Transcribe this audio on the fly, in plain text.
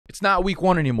It's not week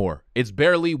 1 anymore. It's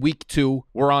barely week 2.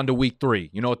 We're on to week 3.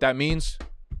 You know what that means?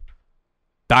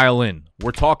 Dial in.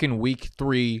 We're talking week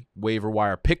 3 waiver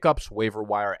wire pickups, waiver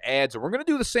wire ads, and we're going to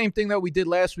do the same thing that we did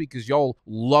last week because y'all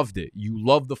loved it. You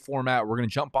love the format. We're going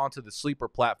to jump onto the sleeper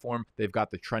platform. They've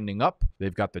got the trending up.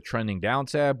 They've got the trending down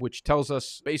tab, which tells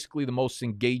us basically the most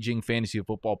engaging fantasy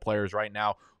football players right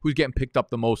now, who's getting picked up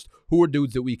the most, who are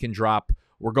dudes that we can drop.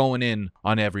 We're going in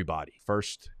on everybody.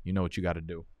 First, you know what you got to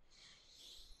do.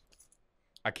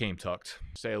 I came tucked.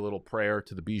 Say a little prayer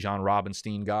to the Bijan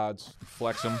Robinstein gods.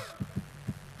 Flex them.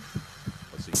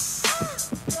 Let's see.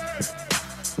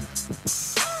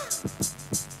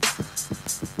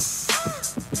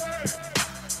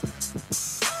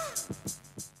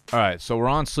 All right, so we're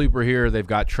on sleeper here. They've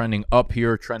got trending up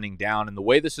here, trending down. And the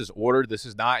way this is ordered, this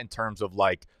is not in terms of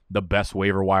like the best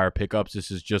waiver wire pickups.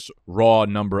 This is just raw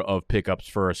number of pickups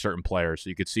for a certain player. So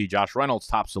you could see Josh Reynolds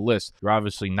tops the list. You're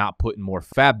obviously not putting more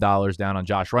fab dollars down on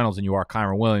Josh Reynolds than you are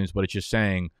Kyren Williams, but it's just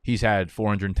saying he's had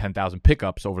 410,000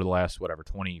 pickups over the last,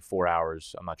 24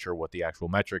 hours. I'm not sure what the actual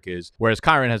metric is. Whereas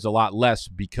Kyren has a lot less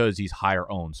because he's higher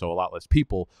owned. So a lot less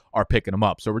people are picking him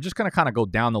up. So we're just going to kind of go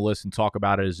down the list and talk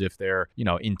about it as if they're,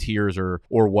 in tiers or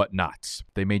whatnots.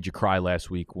 They made you cry last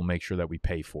week. We'll make sure that we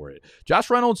pay for it. Josh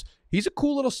Reynolds, he's a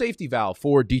cool little safety valve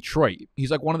for Detroit. He's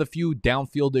like one of the few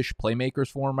downfield-ish playmakers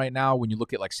for him right now. When you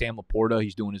look at like Sam Laporta,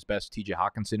 he's doing his best TJ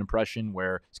Hawkinson impression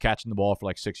where he's catching the ball for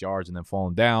like 6 yards and then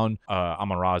falling down.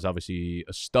 Amon-Ra is obviously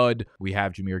a stud. We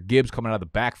have Jahmyr Gibbs coming out of the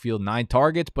backfield, 9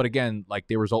 targets, but again, like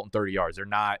they result in 30 yards. They're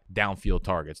not downfield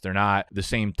targets. They're not the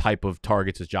same type of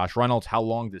targets as Josh Reynolds. How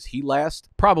long does he last?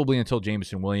 Probably until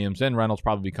Jameson Williams, and Reynolds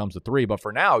probably becomes the 3. But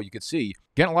for now, you could see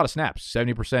getting a lot of snaps,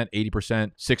 70%,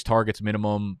 80%, 6 targets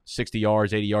minimum, 60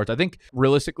 yards, 80 yards. I think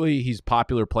realistically, he's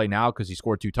popular play now because he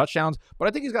scored 2 touchdowns, but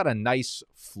I think he's got a nice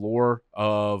floor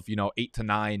of, 8 to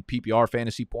 9 PPR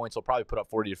fantasy points. He'll probably put up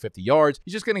 40 to 50 yards.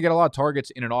 He's just going to get a lot of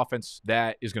targets in an offense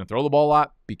that is going to throw the ball a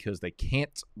lot because they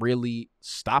can't really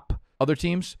stop other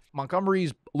teams. Montgomery's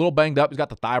a little banged up. He's got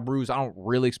the thigh bruise. I don't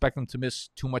really expect him to miss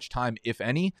too much time, if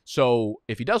any. So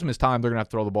if he does miss time, they're going to have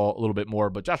to throw the ball a little bit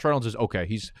more. But Josh Reynolds is okay.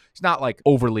 He's not like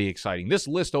overly exciting. This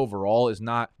list overall is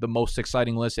not the most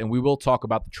exciting list. And we will talk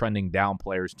about the trending down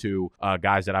players too.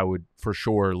 Guys that I would for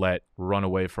sure let run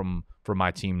away from my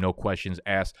team. No questions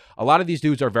asked. A lot of these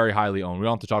dudes are very highly owned. We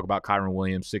don't have to talk about Kyren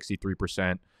Williams,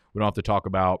 63%. We don't have to talk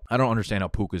about, I don't understand how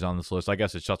Puka's on this list. I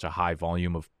guess it's such a high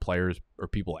volume of players or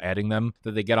people adding them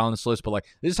that they get on this list. But like,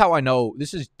 this is how I know,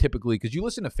 this is typically, because you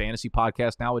listen to fantasy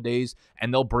podcasts nowadays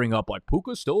and they'll bring up like,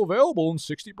 Puka's still available in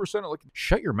 60%. Like,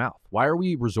 shut your mouth. Why are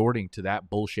we resorting to that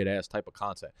bullshit ass type of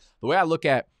content? The way I look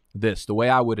at this, the way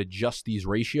I would adjust these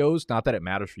ratios, not that it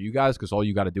matters for you guys, because all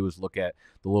you got to do is look at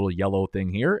the little yellow thing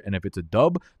here, and if it's a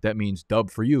dub, that means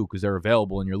dub for you because they're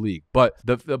available in your league. But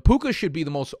the Puka should be the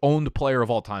most owned player of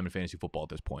all time in fantasy football at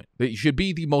this point. He should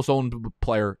be the most owned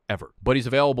player ever, but he's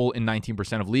available in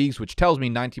 19% of leagues, which tells me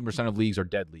 19% of leagues are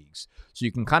dead leagues. So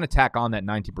you can kind of tack on that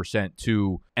 19%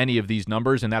 to any of these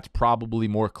numbers, and that's probably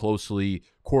more closely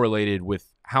correlated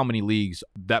with how many leagues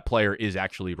that player is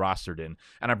actually rostered in.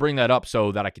 And I bring that up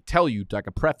so that I could tell you, like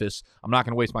a preface, I'm not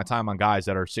going to waste my time on guys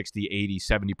that are 60, 80,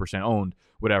 70% owned,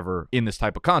 whatever, in this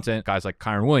type of content. Guys like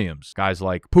Kyren Williams, guys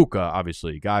like Puka,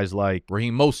 obviously, guys like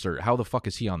Raheem Mostert. How the fuck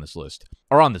is he on this list?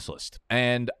 Are on this list.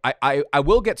 And I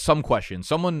will get some questions.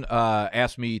 Someone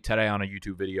asked me today on a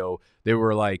YouTube video, they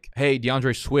were like, hey,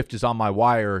 DeAndre Swift is on my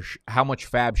wire. How much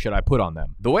fab should I put on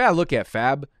them? The way I look at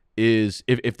fab is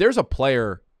if there's a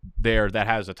player there that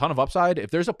has a ton of upside, if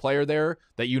there's a player there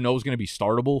that you know is going to be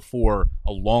startable for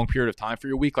a long period of time for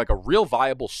your week, like a real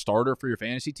viable starter for your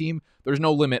fantasy team, there's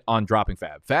no limit on dropping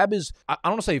fab. Fab is, I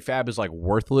don't want to say fab is like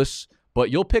worthless,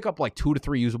 but you'll pick up like 2 to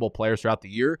 3 usable players throughout the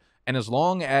year. And as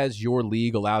long as your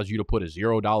league allows you to put a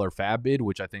 $0 fab bid,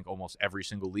 which I think almost every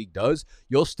single league does,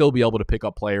 you'll still be able to pick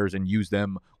up players and use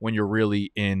them when you're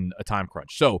really in a time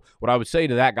crunch. So what I would say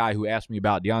to that guy who asked me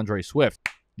about DeAndre Swift,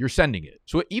 you're sending it.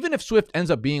 So even if Swift ends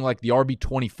up being like the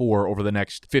RB24 over the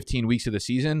next 15 weeks of the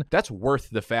season, that's worth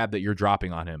the fab that you're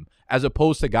dropping on him, as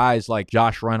opposed to guys like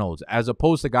Josh Reynolds, as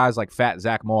opposed to guys like Fat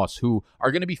Zach Moss, who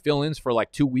are going to be fill-ins for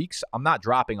like 2 weeks. I'm not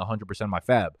dropping 100% of my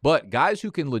fab. But guys who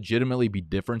can legitimately be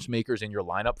difference makers in your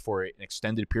lineup for an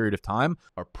extended period of time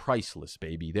are priceless,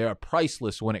 baby. They are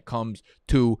priceless when it comes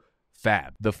to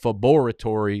fab. The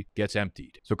faboratory gets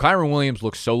emptied. So Kyren Williams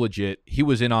looks so legit. He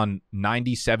was in on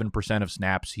 97% of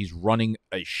snaps. He's running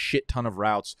a shit ton of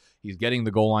routes. He's getting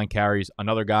the goal line carries.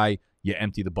 Another guy you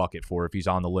empty the bucket for if he's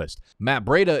on the list. Matt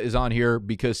Breida is on here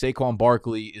because Saquon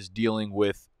Barkley is dealing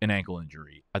with an ankle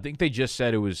injury. I think they just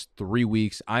said it was 3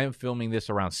 weeks. I am filming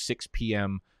this around 6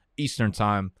 p.m. Eastern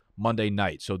time. Monday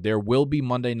night. So there will be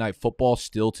Monday Night Football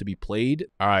still to be played.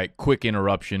 All right, quick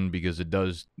interruption because it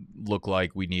does look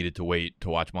like we needed to wait to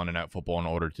watch Monday Night Football in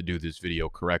order to do this video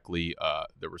correctly.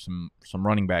 There were some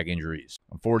running back injuries.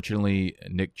 Unfortunately,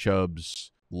 Nick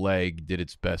Chubb's leg did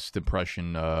its best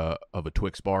impression of a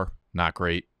Twix bar. Not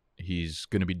great. He's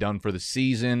going to be done for the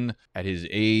season. At his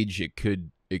age, it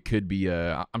could be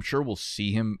I'm sure we'll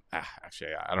see him.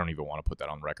 Actually, I don't even want to put that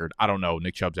on record. I don't know.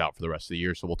 Nick Chubb's out for the rest of the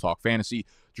year, so we'll talk fantasy.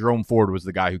 Jerome Ford was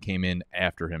the guy who came in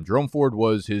after him. Jerome Ford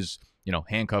was his,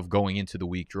 handcuff going into the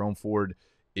week. Jerome Ford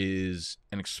is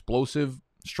an explosive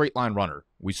straight line runner.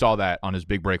 We saw that on his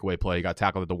big breakaway play. He got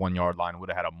tackled at the 1 yard line. Would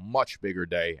have had a much bigger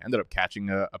day. Ended up catching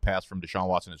a pass from Deshaun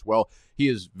Watson as well. He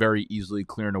is very easily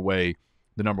clearing away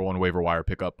the number one waiver wire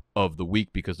pickup of the week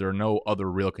because there are no other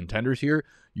real contenders here.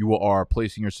 You are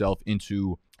placing yourself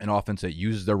into an offense that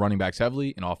uses their running backs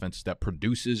heavily, an offense that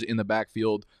produces in the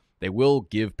backfield. They will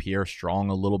give Pierre Strong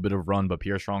a little bit of run, but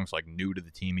Pierre Strong's like new to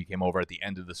the team. He came over at the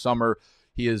end of the summer.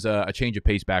 He is a change of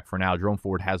pace back for now. Jerome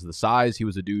Ford has the size. He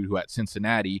was a dude who at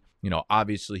Cincinnati,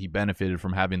 obviously he benefited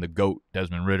from having the GOAT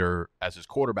Desmond Ridder as his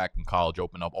quarterback in college,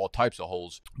 open up all types of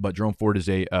holes. But Jerome Ford is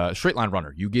a straight line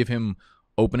runner. You give him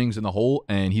openings in the hole,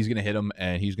 and he's going to hit them,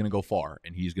 and he's going to go far,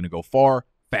 and he's going to go far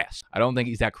fast. I don't think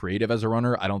he's that creative as a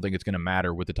runner. I don't think it's going to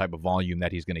matter with the type of volume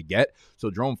that he's going to get. So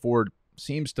Jerome Ford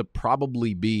seems to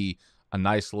probably be a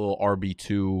nice little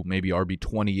RB2, maybe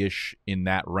RB20-ish in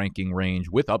that ranking range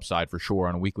with upside for sure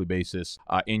on a weekly basis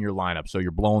in your lineup. So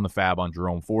you're blowing the fab on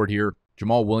Jerome Ford here.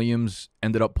 Jamal Williams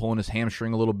ended up pulling his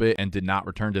hamstring a little bit and did not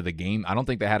return to the game. I don't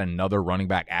think they had another running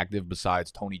back active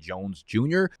besides Tony Jones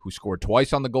Jr., who scored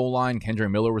twice on the goal line.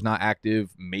 Kendre Miller was not active.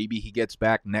 Maybe he gets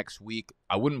back next week.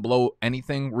 I wouldn't blow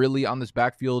anything really on this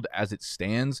backfield as it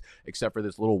stands, except for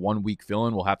this little 1 week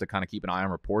fill-in. We'll have to kind of keep an eye on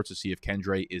reports to see if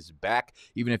Kendre is back.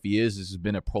 Even if he is, this has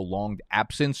been a prolonged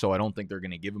absence, so I don't think they're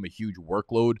going to give him a huge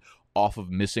workload off of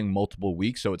missing multiple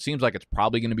weeks. So it seems like it's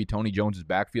probably going to be Tony Jones's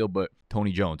backfield, but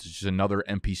Tony Jones is just another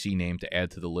NPC name to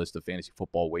add to the list of fantasy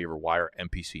football waiver wire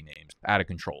NPC names. Out of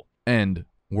control. And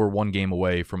we're 1 game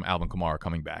away from Alvin Kamara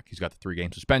coming back. He's got the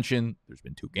 3-game suspension. There's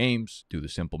been 2 games. Do the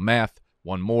simple math.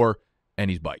 1 more, and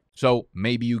he's bite. So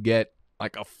maybe you get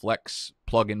like a flex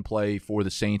plug-and-play for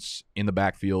the Saints in the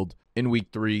backfield in week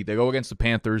 3. They go against the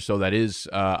Panthers, so that is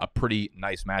a pretty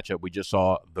nice matchup. We just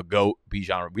saw the GOAT,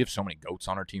 Bijan. We have so many GOATs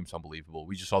on our team. It's unbelievable.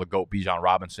 We just saw the GOAT, Bijan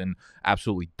Robinson,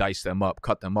 absolutely dice them up,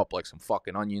 cut them up like some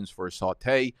fucking onions for a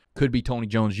saute. Could be Tony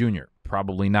Jones Jr.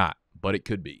 Probably not, but it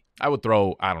could be. I would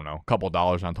throw, I don't know, a couple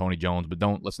dollars on Tony Jones, but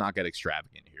let's not get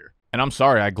extravagant here. And I'm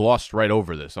sorry, I glossed right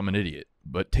over this. I'm an idiot.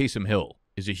 But Taysom Hill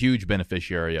is a huge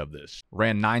beneficiary of this.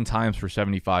 Ran 9 times for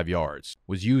 75 yards.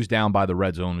 Was used down by the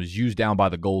red zone. Was used down by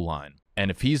the goal line. And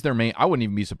if he's their main, I wouldn't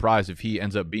even be surprised if he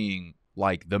ends up being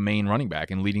like the main running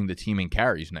back and leading the team in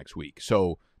carries next week.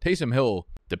 So Taysom Hill,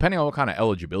 depending on what kind of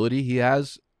eligibility he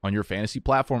has on your fantasy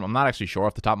platform, I'm not actually sure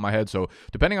off the top of my head. So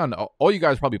depending on, all you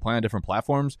guys probably play on different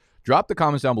platforms, drop the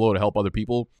comments down below to help other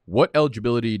people. What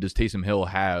eligibility does Taysom Hill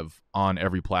have on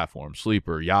every platform?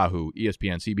 Sleeper, Yahoo,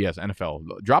 ESPN, CBS,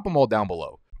 NFL. Drop them all down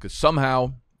below. Because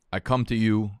somehow I come to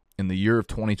you in the year of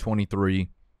 2023,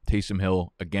 Taysom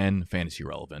Hill, again, fantasy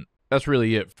relevant. That's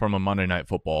really it from a Monday Night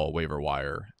Football waiver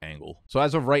wire angle. So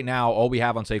as of right now, all we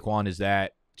have on Saquon is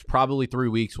that it's probably 3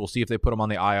 weeks. We'll see if they put him on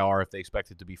the IR, if they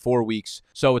expect it to be 4 weeks.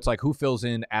 So it's like, who fills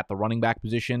in at the running back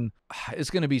position? It's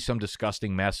going to be some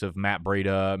disgusting mess of Matt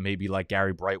Breida, maybe like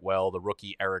Gary Brightwell, the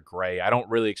rookie Eric Gray. I don't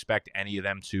really expect any of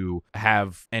them to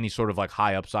have any sort of like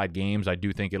high upside games. I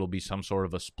do think it'll be some sort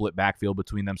of a split backfield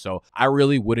between them. So I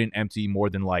really wouldn't empty more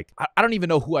than like, I don't even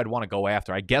know who I'd want to go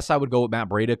after. I guess I would go with Matt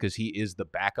Breida because he is the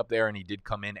backup there and he did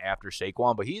come in after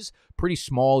Saquon, but he's pretty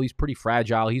small. He's pretty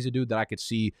fragile. He's a dude that I could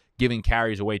see giving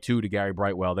carries away too to Gary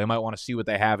Brightwell. They might want to see what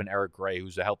they have in Eric Gray,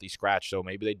 who's a healthy scratch, so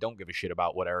maybe they don't give a shit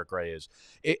about what Eric Gray is.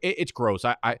 It's gross.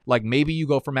 I like, maybe you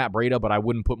go for Matt Breida, but I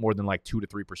wouldn't put more than like 2 to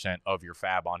 3% of your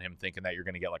fab on him thinking that you're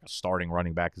going to get like a starting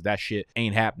running back, because that shit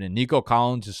ain't happening. Nico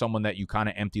Collins is someone that you kind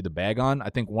of empty the bag on.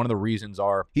 I think one of the reasons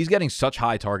are he's getting such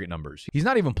high target numbers. He's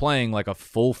not even playing like a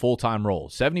full-time role.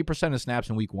 70% of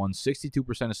snaps in week 1,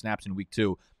 62% of snaps in week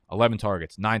 2. 11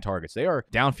 targets, 9 targets. They are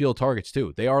downfield targets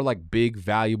too. They are like big,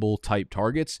 valuable type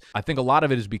targets. I think a lot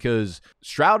of it is because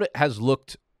Stroud has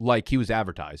looked like he was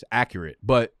advertised, accurate,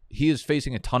 but he is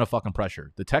facing a ton of fucking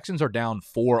pressure. The Texans are down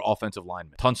 4 offensive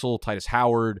linemen. Tunsil, Titus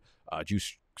Howard,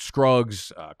 Juice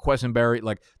Scruggs, Quessenberry,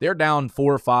 like they're down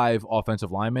 4 or 5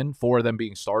 offensive linemen, 4 of them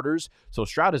being starters. So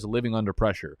Stroud is living under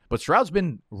pressure. But Stroud's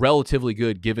been relatively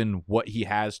good given what he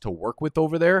has to work with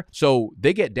over there. So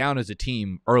they get down as a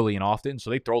team early and often. So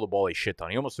they throw the ball a shit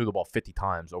ton. He almost threw the ball 50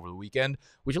 times over the weekend,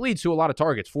 which leads to a lot of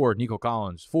targets for Nico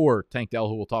Collins, for Tank Dell,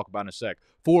 who we'll talk about in a sec,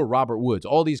 for Robert Woods.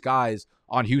 All these guys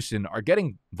on Houston are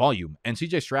getting volume. And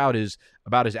CJ Stroud is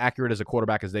about as accurate as a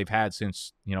quarterback as they've had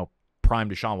since, prime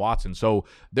Deshaun Watson. So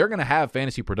they're going to have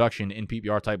fantasy production in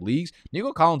PPR type leagues.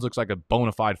 Nico Collins looks like a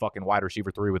bona fide fucking wide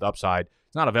receiver 3 with upside.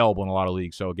 It's not available in a lot of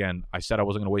leagues. So again, I said I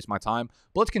wasn't going to waste my time,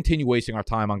 but let's continue wasting our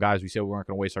time on guys we said we weren't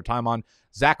going to waste our time on.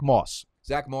 Zach Moss.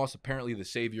 Zach Moss, apparently the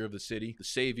savior of the city, the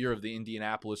savior of the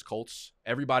Indianapolis Colts.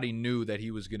 Everybody knew that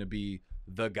he was going to be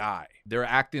the guy. They're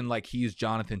acting like he's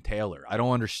Jonathan Taylor. I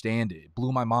don't understand it. It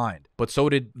blew my mind. But so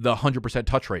did the 100%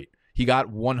 touch rate. He got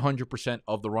 100%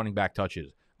 of the running back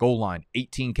touches. Goal line,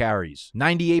 18 carries,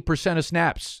 98% of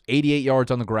snaps, 88 yards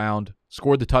on the ground,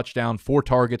 scored the touchdown, 4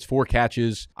 targets, 4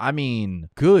 catches. I mean,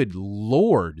 good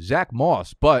Lord, Zach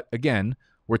Moss. But again,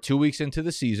 we're 2 weeks into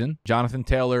the season. Jonathan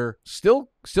Taylor, still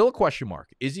a question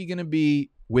mark. Is he going to be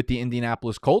with the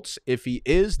Indianapolis Colts? If he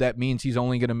is, that means he's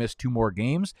only going to miss 2 more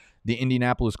games. The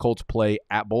Indianapolis Colts play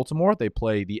at Baltimore. They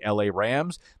play the LA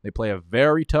Rams. They play a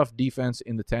very tough defense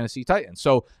in the Tennessee Titans.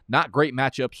 So not great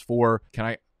matchups for,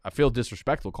 I feel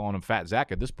disrespectful calling him Fat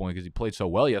Zach at this point because he played so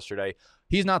well yesterday.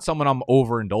 He's not someone I'm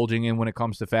overindulging in when it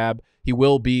comes to fab. He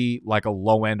will be like a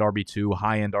low-end RB2,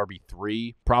 high-end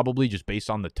RB3, probably just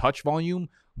based on the touch volume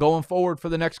going forward for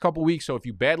the next couple weeks. So if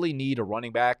you badly need a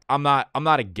running back, I'm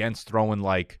not against throwing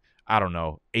 8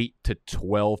 to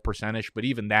 12%ish, but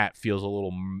even that feels a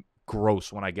little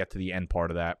gross when I get to the end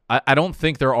part of that. I don't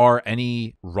think there are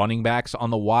any running backs on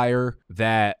the wire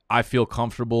that I feel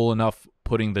comfortable enough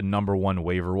putting the number 1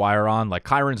 waiver wire on. Like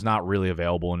Kyron's not really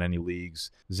available in any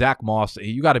leagues. Zach Moss,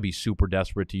 you got to be super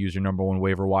desperate to use your number 1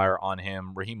 waiver wire on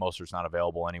him. Raheem Mostert's not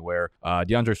available anywhere.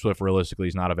 DeAndre Swift realistically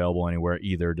is not available anywhere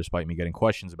either, despite me getting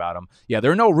questions about him. Yeah,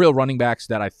 there are no real running backs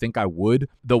that I think I would.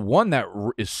 The one that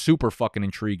is super fucking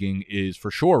intriguing is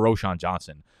for sure Roschon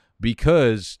Johnson,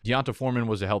 because Deonta Foreman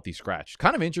was a healthy scratch.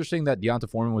 Kind of interesting that Deonta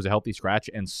Foreman was a healthy scratch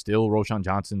and still Roschon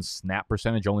Johnson's snap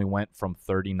percentage only went from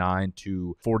 39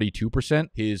 to 42%.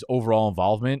 His overall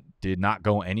involvement did not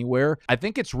go anywhere. I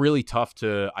think it's really tough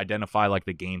to identify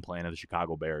the game plan of the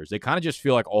Chicago Bears. They kind of just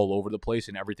feel like all over the place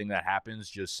and everything that happens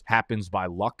just happens by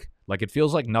luck. Like, it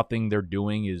feels like nothing they're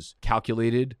doing is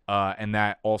calculated, and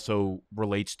that also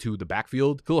relates to the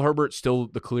backfield. Phil Herbert's still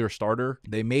the clear starter.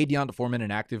 They made Deonta Foreman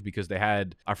inactive because they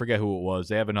had, I forget who it was,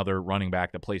 they have another running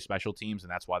back that plays special teams,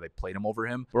 and that's why they played him over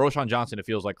him. But Roschon Johnson, it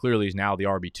feels like clearly is now the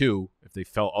RB2. If they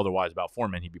felt otherwise about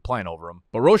Foreman, he'd be playing over him.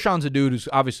 But Roschon's a dude who's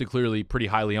obviously clearly pretty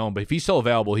highly owned, but if he's still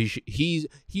available, he's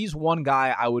one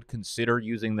guy I would consider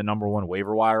using the number 1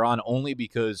 waiver wire on, only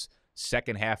because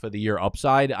second half of the year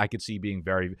upside, I could see being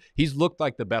he's looked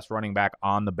like the best running back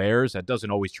on the Bears. That doesn't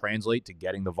always translate to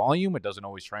getting the volume. It doesn't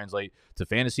always translate to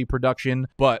fantasy production,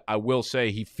 but I will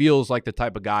say he feels like the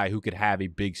type of guy who could have a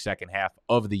big second half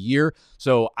of the year.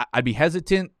 So I'd be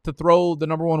hesitant to throw the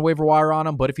number 1 waiver wire on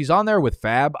him, but if he's on there with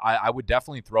fab, I would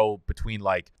definitely throw between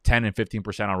 10 and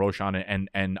 15% on Roschon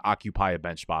and occupy a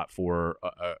bench spot for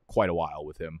quite a while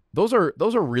with him. Those are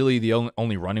really the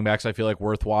only running backs I feel like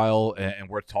worthwhile and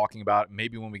worth talking about.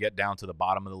 Maybe when we get down to the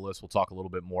bottom of the list, we'll talk a little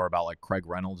bit more about Craig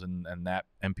Reynolds and that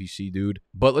NPC dude.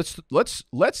 But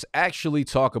let's actually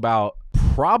talk about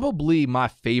probably my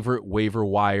favorite waiver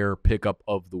wire pickup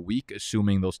of the week,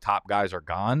 assuming those top guys are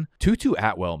gone. Tutu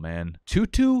Atwell, man.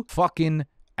 Tutu fucking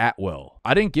Atwell.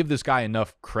 I didn't give this guy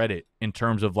enough credit in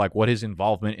terms of what his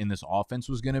involvement in this offense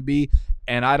was going to be.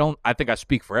 And I think I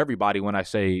speak for everybody when I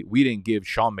say we didn't give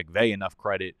Sean McVay enough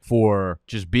credit for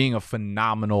just being a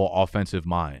phenomenal offensive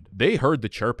mind. They heard the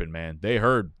chirping, man. They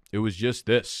heard it was just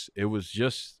this. It was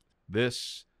just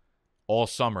this all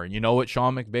summer. And you know what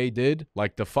Sean McVay did?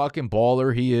 Like the fucking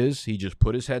baller he is, he just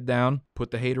put his head down,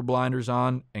 put the hater blinders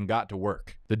on, and got to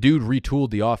work. The dude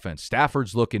retooled the offense.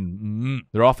 Stafford's looking,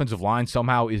 their offensive line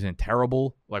somehow isn't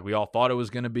terrible like we all thought it was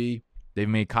going to be. They've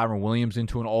made Kyron Williams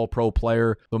into an all-pro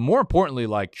player. But more importantly,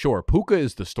 sure, Puka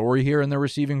is the story here in the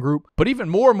receiving group. But even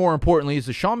more importantly is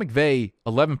the Sean McVay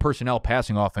 11 personnel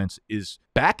passing offense is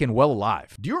back and well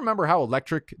alive. Do you remember how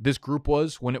electric this group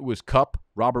was when it was Kupp,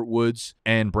 Robert Woods,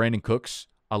 and Brandon Cooks?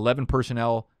 11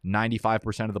 personnel,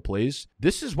 95% of the plays.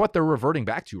 This is what they're reverting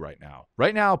back to right now.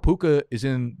 Right now, Puka is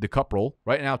in the Kupp role.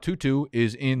 Right now, Tutu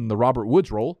is in the Robert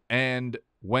Woods role. And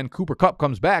when Cooper Kupp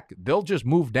comes back, they'll just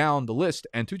move down the list,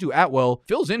 and Tutu Atwell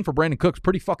fills in for Brandon Cooks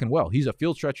pretty fucking well. He's a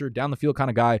field stretcher, down the field kind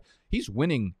of guy. He's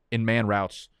winning in man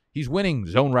routes. He's winning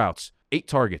zone routes. 8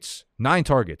 targets, 9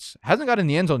 targets. Hasn't got in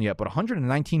the end zone yet, but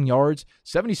 119 yards,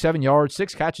 77 yards,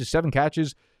 6 catches, 7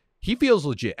 catches. He feels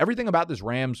legit. Everything about this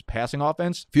Rams passing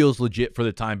offense feels legit for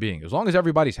the time being. As long as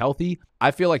everybody's healthy,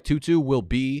 I feel like Tutu will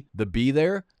be the B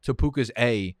there to Puka's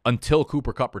A until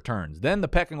Cooper Kupp returns. Then the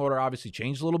pecking order obviously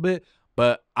changed a little bit,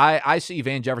 but I see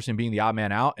Van Jefferson being the odd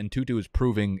man out, and Tutu is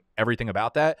proving everything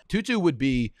about that. Tutu would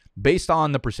be, based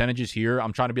on the percentages here,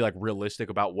 I'm trying to be like realistic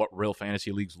about what real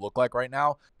fantasy leagues look like right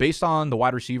now. Based on the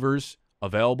wide receivers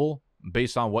available,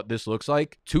 based on what this looks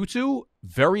like, Tutu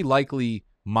very likely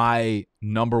my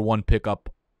number 1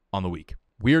 pickup on the week.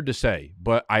 Weird to say,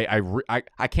 but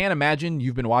I can't imagine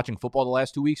you've been watching football the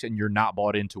last 2 weeks and you're not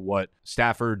bought into what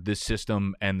Stafford, this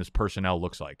system, and this personnel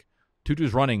looks like.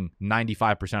 Tutu's running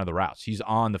 95% of the routes. He's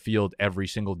on the field every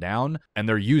single down, and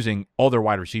they're using all their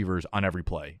wide receivers on every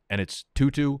play. And it's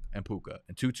Tutu and Puka,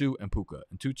 and Tutu and Puka,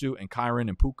 and Tutu and Kyron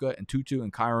and Puka, and Tutu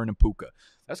and Kyron and Puka.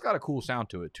 That's got a cool sound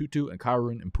to it. Tutu and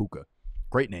Kyron and Puka.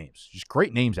 Great names. Just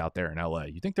great names out there in LA.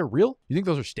 You think they're real? You think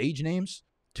those are stage names?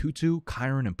 Tutu,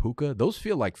 Kyron, and Puka? Those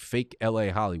feel like fake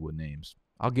LA Hollywood names.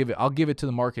 I'll give it to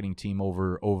the marketing team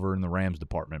over in the Rams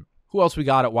department. Who else we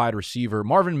got at wide receiver?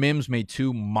 Marvin Mims made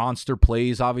 2 monster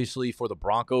plays, obviously, for the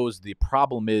Broncos. The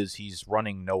problem is he's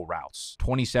running no routes.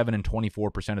 27 and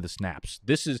 24% of the snaps.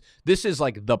 This is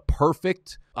like the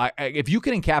perfect... if you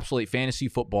can encapsulate fantasy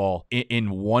football in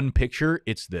one picture,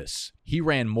 it's this. He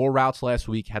ran more routes last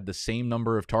week, had the same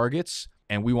number of targets,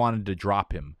 and we wanted to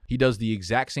drop him. He does the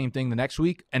exact same thing the next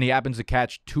week, and he happens to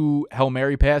catch 2 Hail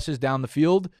Mary passes down the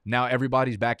field. Now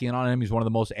everybody's back in on him. He's one of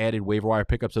the most added waiver wire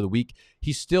pickups of the week.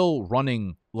 He's still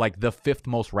running like the 5th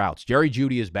most routes. Jerry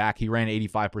Jeudy is back. He ran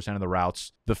 85% of the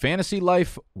routes. The Fantasy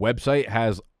Life website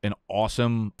has an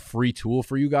awesome free tool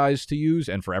for you guys to use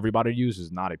and for everybody to use. This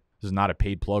is not a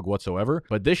paid plug whatsoever,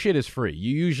 but this shit is free.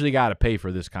 You usually got to pay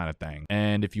for this kind of thing.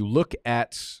 And if you look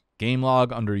at Game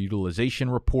log under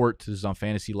utilization report. This is on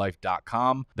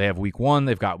fantasylife.com. They have week 1.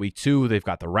 They've got week 2. They've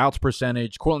got the routes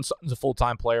percentage. Courtland Sutton's a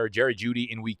full-time player. Jerry Jeudy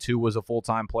in week 2 was a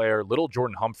full-time player. Little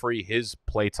Jordan Humphrey, his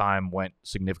playtime went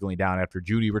significantly down after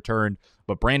Jeudy returned.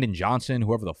 But Brandon Johnson,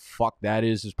 whoever the fuck that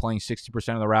is playing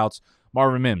 60% of the routes.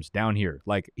 Marvin Mims down here.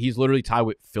 Like, he's literally tied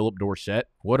with Philip Dorsett.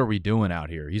 What are we doing out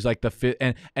here? He's like the fit.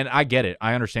 And I get it.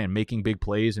 I understand making big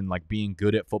plays and like being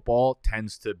good at football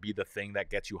tends to be the thing that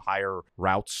gets you higher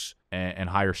routes and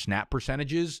higher snap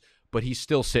percentages, but he's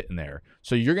still sitting there.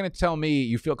 So you're going to tell me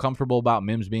you feel comfortable about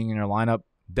Mims being in your lineup?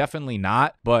 Definitely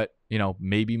not, but, you know,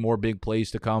 maybe more big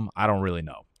plays to come. I don't really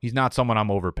know. He's not someone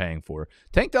I'm overpaying for.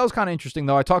 Tank Dell's kind of interesting,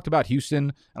 though. I talked about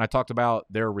Houston, and I talked about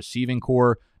their receiving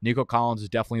core. Nico Collins is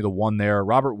definitely the one there.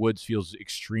 Robert Woods feels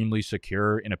extremely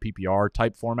secure in a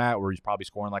PPR-type format where he's probably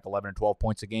scoring like 11 or 12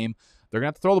 points a game. They're going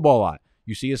to have to throw the ball a lot.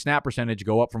 You see his snap percentage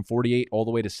go up from 48 all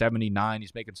the way to 79.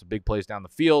 He's making some big plays down the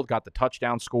field, got the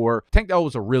touchdown score. Tank Dell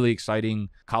was a really exciting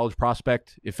college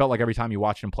prospect. It felt like every time you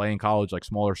watched him play in college, like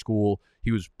smaller school,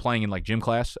 he was playing in like gym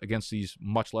class against these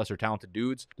much lesser talented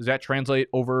dudes. Does that translate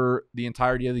over the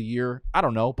entirety of the year? I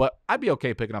don't know, but I'd be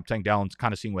okay picking up Tank Dell and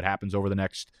kind of seeing what happens over the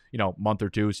next, month or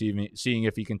two, seeing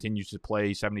if he continues to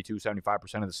play 72,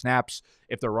 75% of the snaps.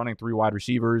 If they're running 3 wide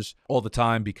receivers all the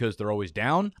time because they're always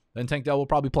down, then Tank Dell will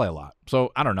probably play a lot.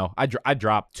 So I don't know. I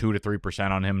dropped 2 to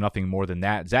 3% on him, nothing more than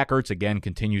that. Zach Ertz again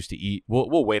continues to eat.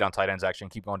 We'll wait on tight ends actually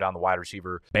and keep going down the wide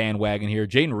receiver bandwagon here.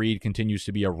 Jayden Reed continues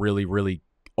to be a really, really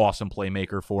awesome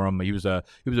playmaker for him. He was a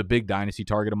big dynasty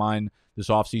target of mine this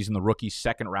offseason. The rookie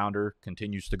second rounder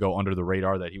continues to go under the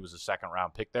radar that he was a second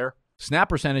round pick there. Snap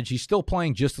percentage, he's still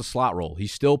playing just the slot role.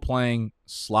 He's still playing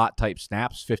slot type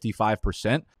snaps,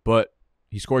 55%, but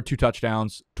he scored 2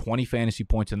 touchdowns, 20 fantasy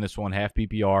points in this one, half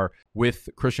PPR. With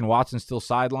Christian Watson still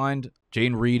sidelined,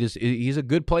 Jayden Reed he's a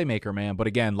good playmaker, man. But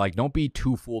again, like, don't be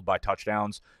too fooled by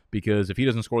touchdowns, because if he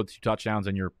doesn't score the 2 touchdowns,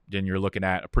 then you're looking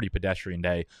at a pretty pedestrian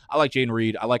day. I like Jayden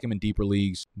Reed. I like him in deeper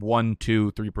leagues, 1,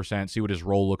 2, 3%. See what his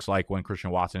role looks like when Christian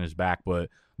Watson is back, but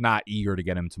not eager to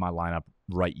get him to my lineup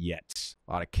right yet.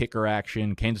 A lot of kicker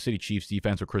action. Kansas City Chiefs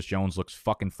defense with Chris Jones looks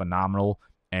fucking phenomenal.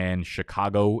 And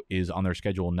Chicago is on their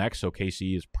schedule next, so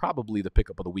KC is probably the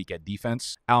pickup of the week at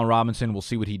defense. Allen Robinson, we'll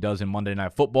see what he does in Monday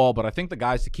Night Football, but I think the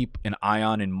guys to keep an eye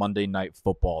on in Monday Night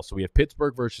Football. So we have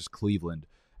Pittsburgh versus Cleveland.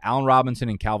 Allen Robinson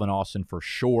and Calvin Austin for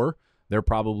sure. They're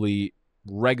probably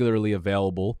regularly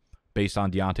available based on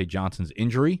Deontay Johnson's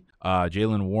injury.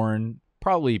 Jaylen Warren,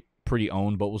 probably pretty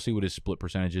owned, but we'll see what his split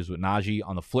percentage is with Najee.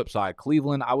 On the flip side,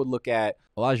 Cleveland, I would look at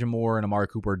Elijah Moore and Amari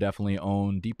Cooper definitely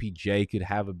owned. DPJ could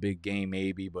have a big game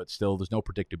maybe, but still there's no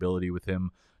predictability with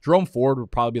him. Jerome Ford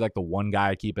would probably be like the one guy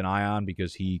I keep an eye on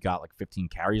because he got like 15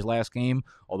 carries last game,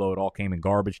 although it all came in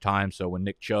garbage time. So when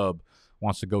Nick Chubb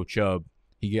wants to go Chubb,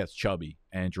 he gets chubby,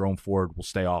 and Jerome Ford will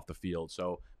stay off the field.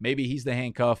 So maybe he's the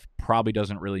handcuff. Probably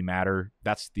doesn't really matter.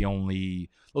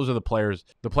 Those are the players.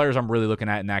 The players I'm really looking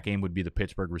at in that game would be the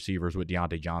Pittsburgh receivers with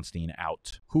Deontay Johnson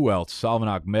out. Who else? Salvin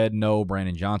Ahmed, no.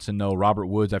 Brandon Johnson, no. Robert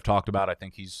Woods, I've talked about. I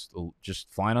think he's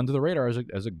just flying under the radar as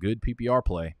a good PPR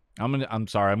play. I'm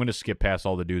sorry. I'm gonna skip past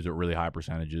all the dudes with really high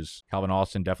percentages. Calvin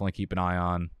Austin, definitely keep an eye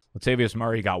on. Latavius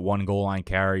Murray got one goal line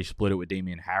carry, split it with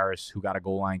Damian Harris, who got a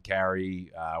goal line carry.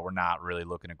 We're not really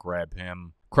looking to grab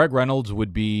him. Craig Reynolds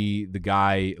would be the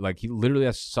guy. Like, he literally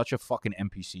has such a fucking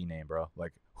NPC name, bro.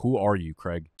 Like, who are you,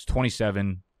 Craig? He's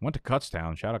 27. Went to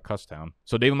Cutstown. Shout out Cutstown.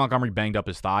 So David Montgomery banged up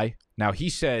his thigh. Now, he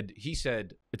said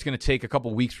it's going to take a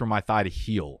couple weeks for my thigh to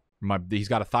heal. He's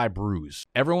got a thigh bruise.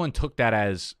 Everyone took that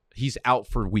as he's out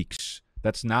for weeks.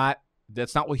 That's not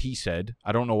what he said.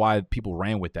 I don't know why people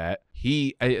ran with that.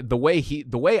 The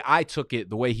way I took it,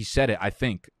 the way he said it, I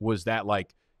think, was that,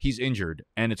 like, he's injured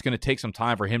and it's going to take some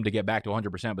time for him to get back to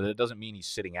 100%, but it doesn't mean he's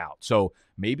sitting out. So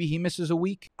maybe he misses a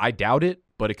week. I doubt it,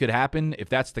 but it could happen. If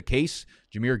that's the case,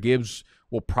 Jahmyr Gibbs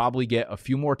will probably get a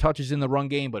few more touches in the run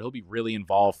game, but he'll be really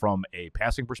involved from a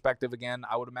passing perspective again,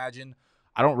 I would imagine.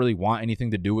 I don't really want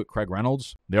anything to do with Craig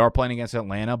Reynolds. They are playing against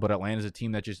Atlanta, but Atlanta's a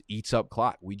team that just eats up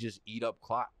clock. We just eat up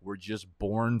clock. We're just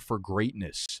born for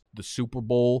greatness. The Super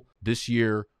Bowl this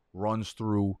year runs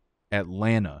through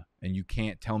Atlanta, and you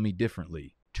can't tell me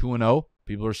differently. 2-0.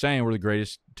 People are saying we're the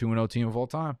greatest 2-0 team of all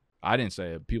time. I didn't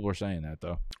say it. People are saying that,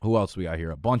 though. Who else we got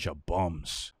here? A bunch of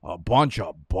bums. All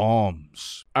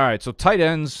right, so tight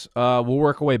ends. We'll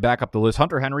work our way back up the list.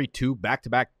 Hunter Henry,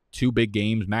 back-to-back 2 big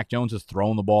games. Mac Jones is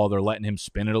throwing the ball. They're letting him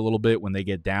spin it a little bit when they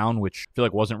get down, which I feel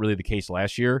like wasn't really the case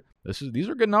last year. These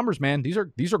are good numbers, man. These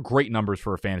are great numbers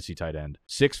for a fantasy tight end.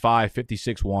 6'5",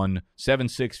 56'1",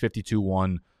 7'6",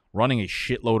 52'1", running a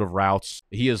shitload of routes.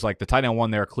 He is like the tight end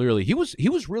one there, clearly. He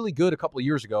was really good a couple of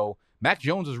years ago. Mac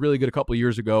Jones was really good a couple of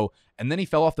years ago, and then he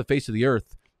fell off the face of the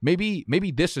earth. Maybe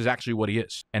this is actually what he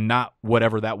is, and not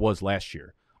whatever that was last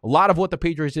year. A lot of what the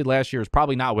Patriots did last year is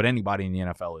probably not what anybody in the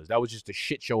NFL is. That was just a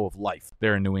shit show of life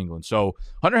there in New England. So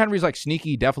Hunter Henry's like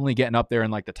sneaky, definitely getting up there in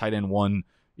like the tight end one,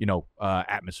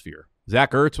 atmosphere.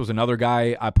 Zach Ertz was another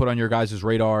guy I put on your guys'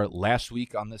 radar last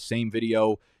week on the same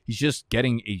video. He's just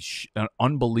getting an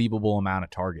unbelievable amount of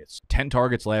targets. 10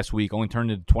 targets last week, only turned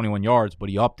into 21 yards, but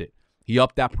he upped it. He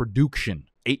upped that production.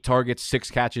 8 targets, 6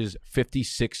 catches,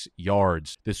 56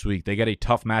 yards this week. They get a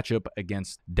tough matchup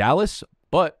against Dallas,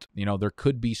 but, there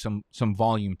could be some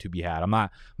volume to be had. I'm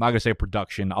not going to say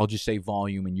production. I'll just say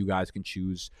volume, and you guys can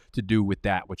choose to do with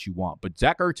that what you want. But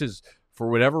Zach Ertz is, for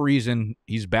whatever reason,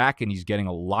 he's back, and he's getting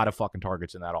a lot of fucking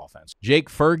targets in that offense. Jake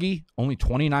Fergie, only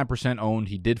 29% owned.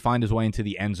 He did find his way into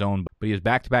the end zone, but he has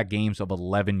back-to-back games of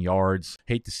 11 yards.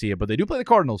 Hate to see it, but they do play the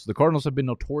Cardinals. The Cardinals have been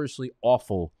notoriously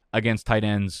awful against tight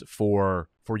ends for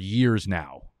years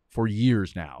now.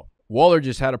 Waller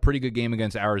just had a pretty good game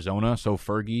against Arizona, so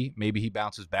Fergie, maybe he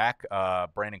bounces back.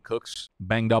 Brandon Cooks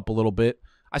banged up a little bit.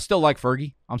 I still like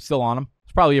Fergie. I'm still on him.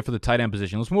 It's probably it for the tight end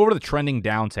position. Let's move over to the trending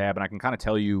down tab, and I can kind of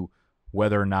tell you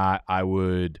whether or not I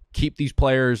would keep these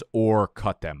players or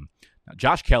cut them. Now,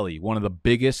 Josh Kelly, one of the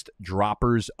biggest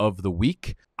droppers of the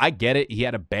week. I get it. He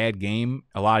had a bad game.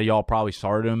 A lot of y'all probably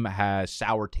started him, has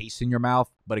sour taste in your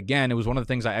mouth. But again, it was one of the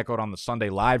things I echoed on the Sunday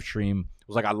live stream. It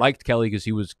was like I liked Kelly because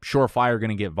he was surefire going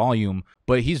to get volume.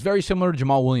 But he's very similar to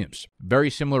Jamal Williams. Very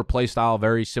similar play style,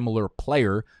 very similar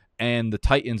player. And the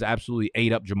Titans absolutely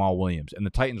ate up Jamal Williams. And the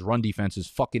Titans' run defense is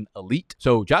fucking elite.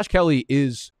 So Josh Kelly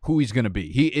is who he's going to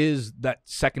be. He is that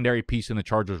secondary piece in the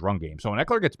Chargers' run game. So when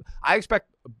Eckler gets... I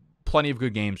expect plenty of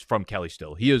good games from Kelly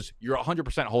still. You're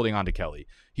 100% holding on to Kelly.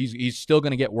 He's still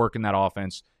going to get work in that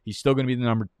offense. He's still going to be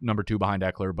the number 2 behind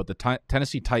Eckler. But the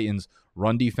Tennessee Titans'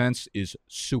 run defense is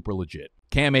super legit.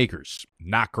 Cam Akers,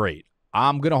 not great.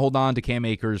 I'm going to hold on to Cam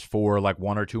Akers for like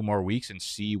 1 or 2 more weeks and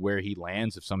see where he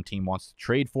lands. If some team wants to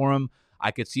trade for him,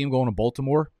 I could see him going to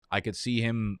Baltimore. I could see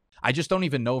him. I just don't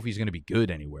even know if he's going to be good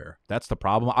anywhere. That's the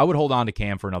problem. I would hold on to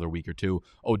Cam for another week or 2.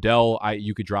 Odell,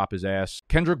 you could drop his ass.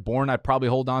 Kendrick Bourne, I'd probably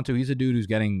hold on to. He's a dude who's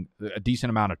getting a decent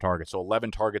amount of targets. So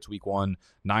 11 targets week 1,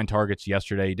 9 targets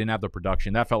yesterday. He didn't have the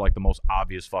production. That felt like the most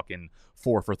obvious fucking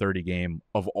 4 for 30 game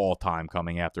of all time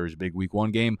coming after his big week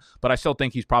 1 game. But I still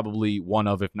think he's probably one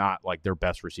of, if not like their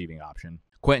best receiving option.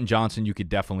 Quentin Johnson, you could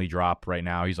definitely drop right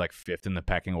now. He's like 5th in the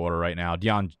pecking order right now.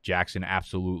 Deion Jackson,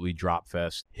 absolutely drop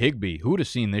fest. Higbee, who would have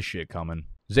seen this shit coming?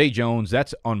 Zay Jones,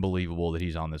 that's unbelievable that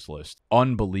he's on this list.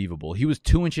 Unbelievable. He was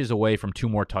 2 inches away from 2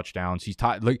 more touchdowns. He's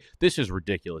like, this is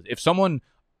ridiculous.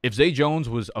 If Zay Jones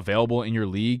was available in your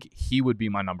league, he would be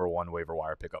my number 1 waiver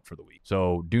wire pickup for the week.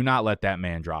 So do not let that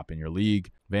man drop in your league.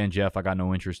 Van Jeff, I got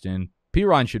no interest in. P.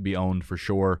 Ryan should be owned for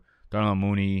sure. Darnell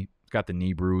Mooney got the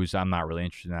knee bruise. I'm not really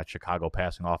interested in that Chicago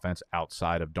passing offense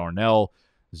outside of Darnell.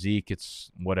 Zeke,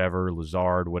 it's whatever.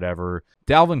 Lazard, whatever.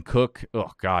 Dalvin Cook,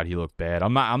 oh God, he looked bad.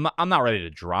 I'm not ready to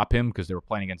drop him because they were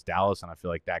playing against Dallas, and I feel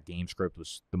like that game script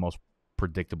was the most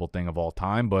predictable thing of all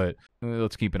time. But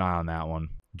let's keep an eye on that one.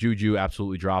 Juju,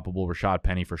 absolutely droppable. Rashad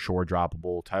Penny, for sure,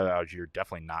 droppable. Tyler Algier,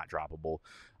 definitely not droppable.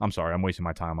 I'm sorry, I'm wasting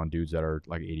my time on dudes that are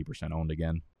like 80% owned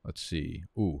again. Let's see.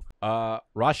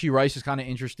 Rashee Rice is kind of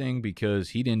interesting because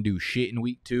he didn't do shit in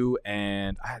week 2,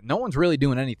 and no one's really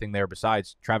doing anything there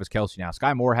besides Travis Kelce now.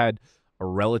 Sky Moore had a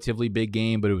relatively big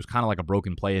game, but it was kind of like a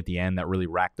broken play at the end that really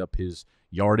racked up his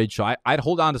yardage. So I'd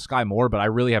hold on to Sky Moore, but I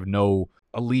really have no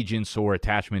allegiance or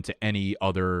attachment to any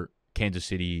other Kansas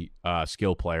City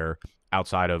skill player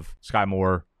outside of Sky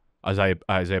Moore, Isaiah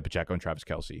Pacheco, and Travis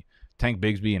Kelce. Tank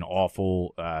Bigsby, an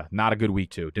awful, not a good week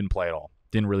 2. Didn't play at all.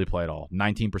 Didn't really play at all.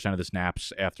 19% of the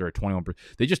snaps after a 21%.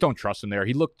 They just don't trust him there.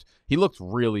 He looked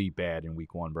really bad in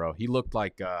week 1, bro. He looked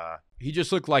like he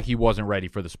just looked like he wasn't ready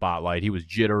for the spotlight. He was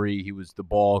jittery. The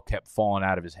ball kept falling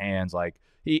out of his hands. Like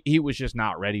he was just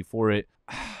not ready for it.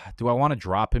 Do I want to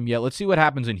drop him yet? Let's see what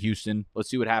happens in Houston.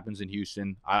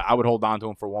 I would hold on to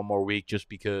him for one more week just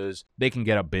because they can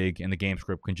get up big and the game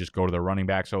script can just go to their running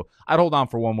back. So I'd hold on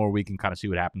for one more week and kind of see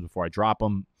what happens before I drop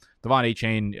him. Devon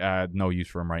A-Chain, no use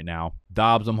for him right now.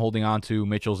 Dobbs, I'm holding on to.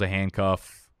 Mitchell's a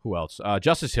handcuff. Who else?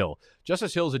 Justice Hill.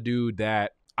 Justice Hill's a dude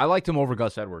that I liked him over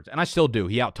Gus Edwards, and I still do.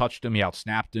 He out-touched him. He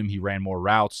out-snapped him. He ran more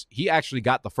routes. He actually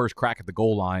got the first crack at the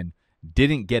goal line,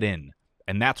 didn't get in,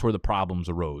 and that's where the problems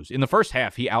arose. In the first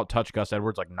half, he out-touched Gus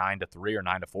Edwards like 9-3 or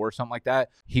 9-4 or something like that.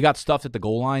 He got stuffed at the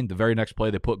goal line. The very next play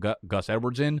they put Gus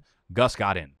Edwards in, Gus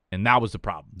got in. And that was the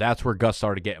problem. That's where Gus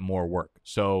started getting more work.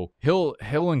 So Hill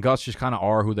and Gus just kind of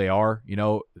are who they are. You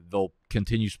know, they'll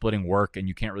continue splitting work, and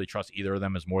you can't really trust either of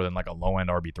them as more than like a low-end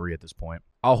RB3 at this point.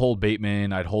 I'll hold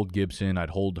Bateman. I'd hold Gibson.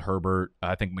 I'd hold Herbert.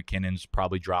 I think McKinnon's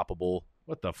probably droppable.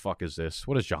 What the fuck is this?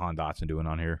 What is Jahan Dotson doing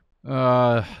on here?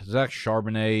 Zach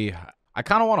Charbonnet. I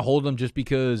kind of want to hold him just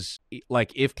because,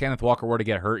 like, if Kenneth Walker were to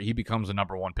get hurt, he becomes a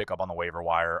number 1 pickup on the waiver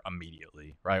wire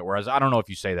immediately, right? Whereas I don't know if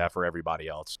you say that for everybody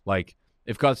else. Like,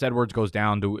 if Gus Edwards goes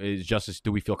down, do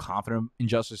we feel confident in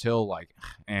Justice Hill? Like,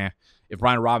 If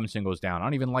Brian Robinson goes down, I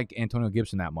don't even like Antonio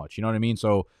Gibson that much. You know what I mean?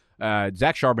 So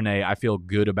Zach Charbonnet, I feel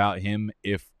good about him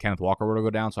if Kenneth Walker were to go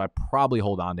down. So I probably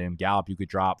hold on to him. Gallup, you could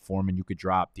drop. Foreman, you could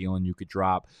drop. Thielen, you could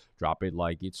drop. Drop it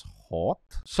like it's hot.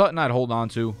 Sutton, I'd hold on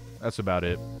to. That's about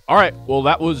it. All right. Well,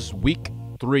 that was week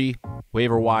 3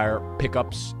 waiver wire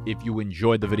pickups. If you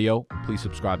enjoyed the video, please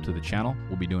subscribe to the channel.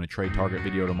 We'll be doing a trade target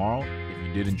video tomorrow. If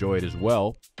you did enjoy it as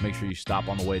well, make sure you stop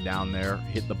on the way down there,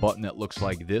 hit the button that looks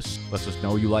like this, lets us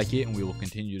know you like it, and we will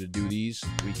continue to do these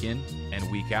week in and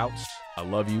week out. I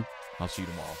love you. I'll see you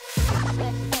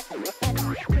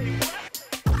tomorrow.